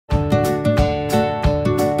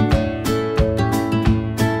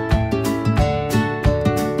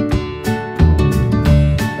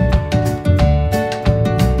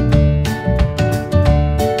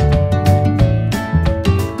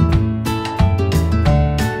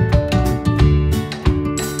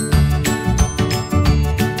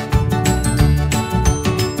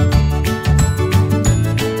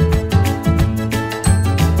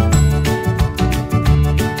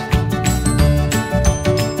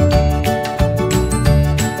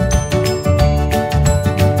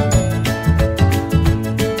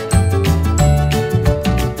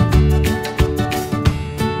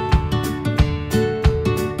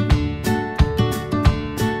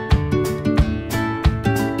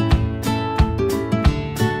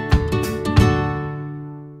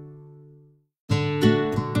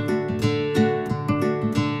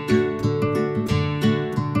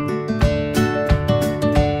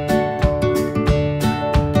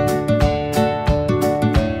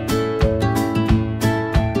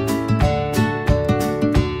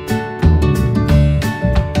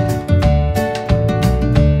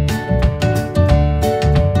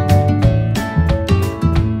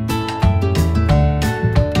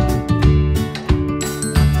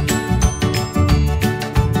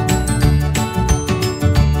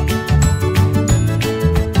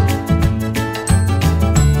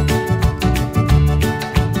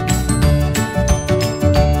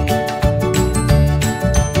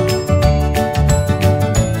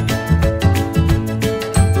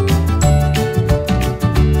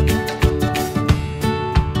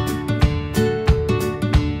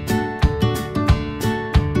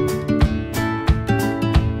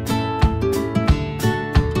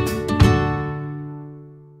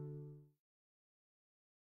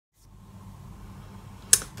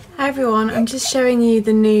everyone, I'm just showing you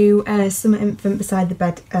the new Summer Infant Beside the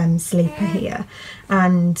Bed sleeper here,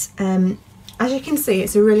 and as you can see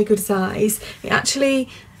it's a really good size. It actually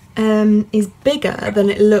is bigger than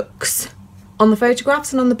it looks on the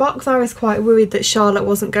photographs, and on the box I was quite worried that Charlotte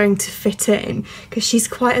wasn't going to fit in because she's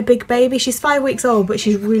quite a big baby. She's 5 weeks old but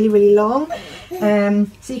she's really long,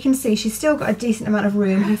 so you can see she's still got a decent amount of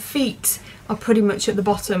room. Her feet are pretty much at the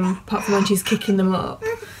bottom apart from when she's kicking them up,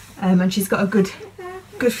 and she's got a good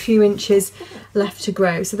few inches left to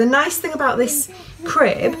grow. So the nice thing about this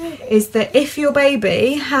crib is that if your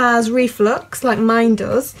baby has reflux like mine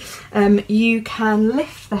does, you can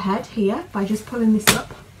lift the head here by just pulling this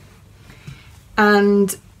up,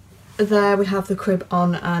 and there we have the crib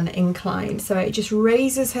on an incline, so it just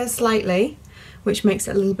raises her slightly, which makes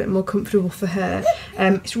it a little bit more comfortable for her.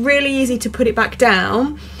 It's really easy to put it back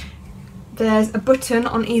down. There's a button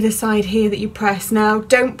on either side here that you press. Now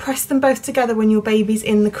don't press them both together when your baby's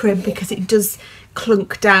in the crib because it does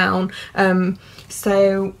clunk down.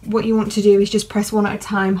 So what you want to do is just press one at a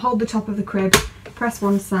time. Hold the top of the crib, press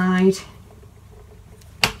one side,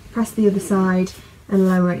 press the other side and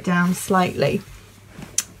lower it down slightly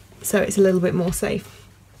so it's a little bit more safe.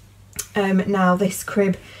 Now this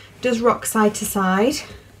crib does rock side to side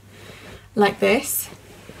like this,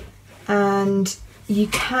 and you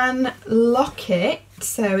can lock it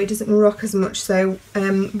so it doesn't rock as much. So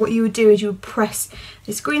what you would do is you would press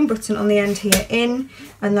this green button on the end here in,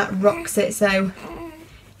 and that rocks it so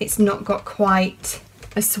it's not got quite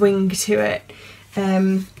a swing to it.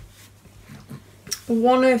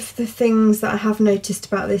 One of the things that I have noticed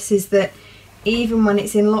about this is that even when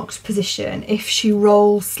it's in locked position, if she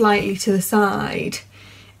rolls slightly to the side,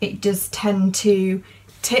 it does tend to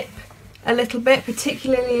tip a little bit,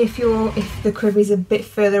 particularly if the crib is a bit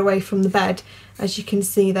further away from the bed, as you can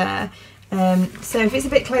see there. So if it's a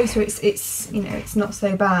bit closer, it's you know, it's not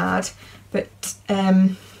so bad, but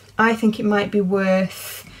I think it might be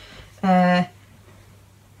worth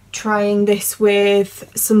trying this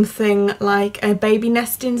with something like a baby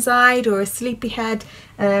nest inside or a sleepy head,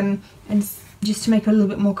 and just to make her a little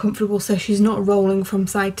bit more comfortable so she's not rolling from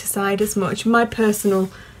side to side as much. My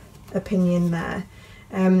personal opinion there.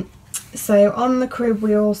 So on the crib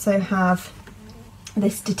we also have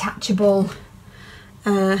this detachable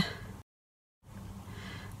little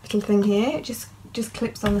thing here. It just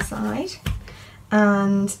clips on the side,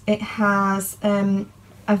 and it has a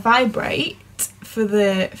vibrate for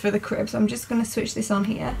the crib. So I'm just going to switch this on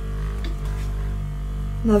here.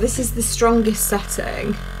 Now this is the strongest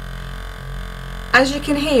setting. As you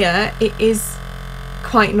can hear, it is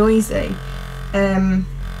quite noisy.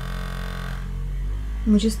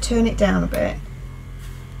 We'll just turn it down a bit.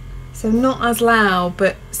 So not as loud,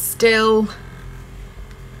 but still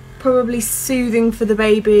probably soothing for the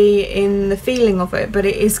baby in the feeling of it, but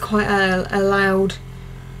it is quite a loud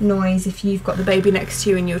noise if you've got the baby next to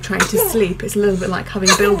you and you're trying to sleep. It's a little bit like having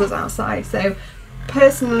builders outside. So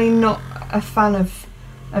personally not a fan of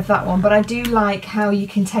that one, but I do like how you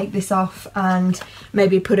can take this off and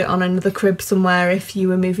maybe put it on another crib somewhere if you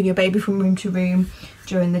were moving your baby from room to room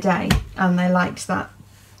during the day and they liked that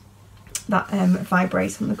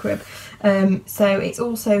vibrate on the crib. So it's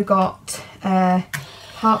also got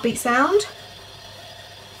heartbeat sound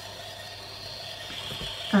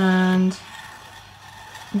and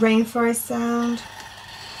rainforest sound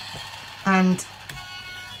and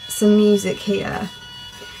some music here.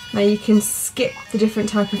 Now you can skip the different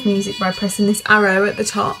type of music by pressing this arrow at the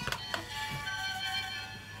top.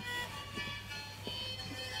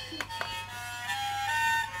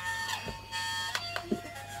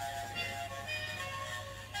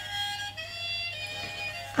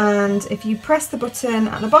 And if you press the button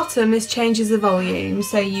at the bottom, this changes the volume.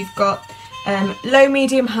 So you've got low,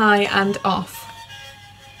 medium, high and off.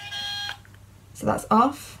 So that's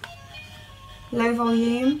off, low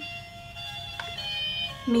volume,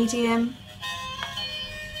 medium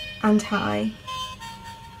and high.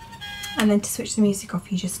 And then to switch the music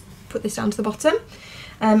off you just put this down to the bottom.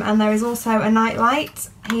 And there is also a night light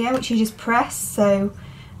here which you just press. So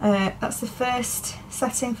that's the first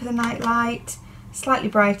setting for the night light. Slightly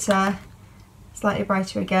brighter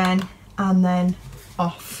again, and then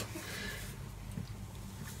off.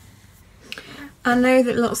 I know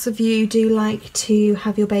that lots of you do like to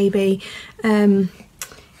have your baby in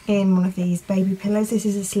one of these baby pillows. This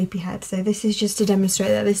is a sleepy head, so this is just to demonstrate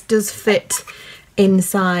that this does fit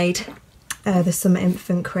inside the Summer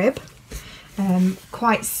Infant crib.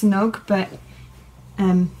 Quite snug, but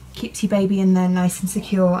keeps your baby in there nice and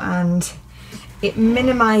secure, and it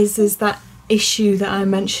minimises that issue that I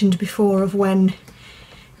mentioned before of when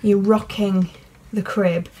you're rocking the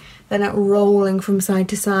crib, they're not rolling from side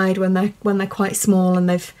to side when they're quite small and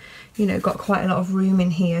they've, you know, got quite a lot of room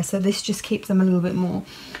in here. So this just keeps them a little bit more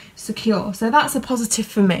secure. So that's a positive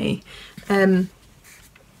for me,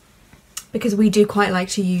 because we do quite like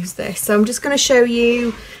to use this. So I'm just going to show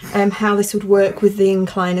you how this would work with the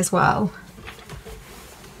incline as well.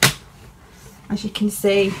 As you can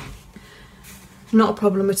see, not a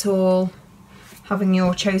problem at all having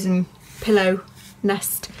your chosen pillow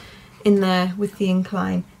nest in there with the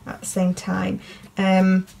incline at the same time.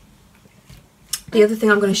 The other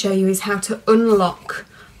thing I'm going to show you is how to unlock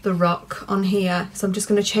the rock on here. So I'm just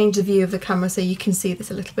going to change the view of the camera so you can see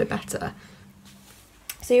this a little bit better.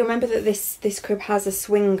 So you remember that this crib has a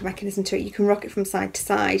swing mechanism to it. You can rock it from side to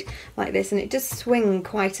side like this, and it does swing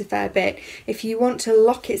quite a fair bit. If you want to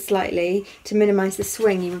lock it slightly to minimise the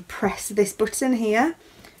swing, you would press this button here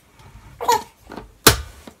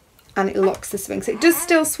and it locks the swing. So it does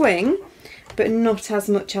still swing, but not as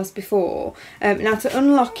much as before. Now to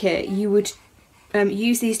unlock it, you would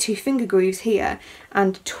use these two finger grooves here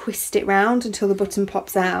and twist it round until the button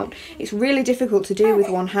pops out. It's really difficult to do with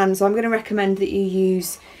one hand, so I'm going to recommend that you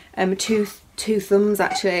use two thumbs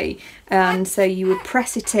actually. And so you would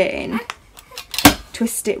press it in,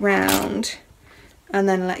 twist it round, and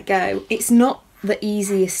then let go. It's not the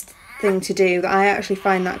easiest thing to do. I actually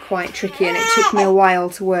find that quite tricky, and it took me a while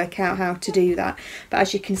to work out how to do that. But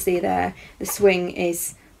as you can see there, the swing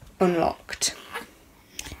is unlocked.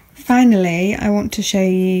 Finally, I want to show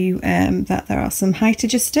you that there are some height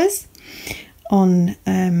adjusters on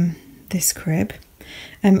this crib.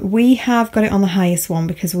 We have got it on the highest one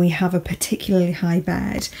because we have a particularly high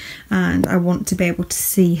bed, and I want to be able to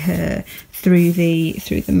see her through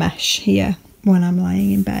the mesh here when I'm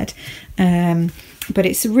lying in bed. But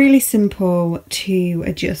it's really simple to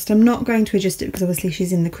adjust. I'm not going to adjust it because obviously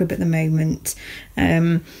she's in the crib at the moment,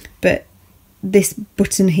 but this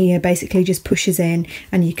button here basically just pushes in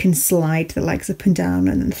and you can slide the legs up and down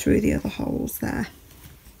and then through the other holes there.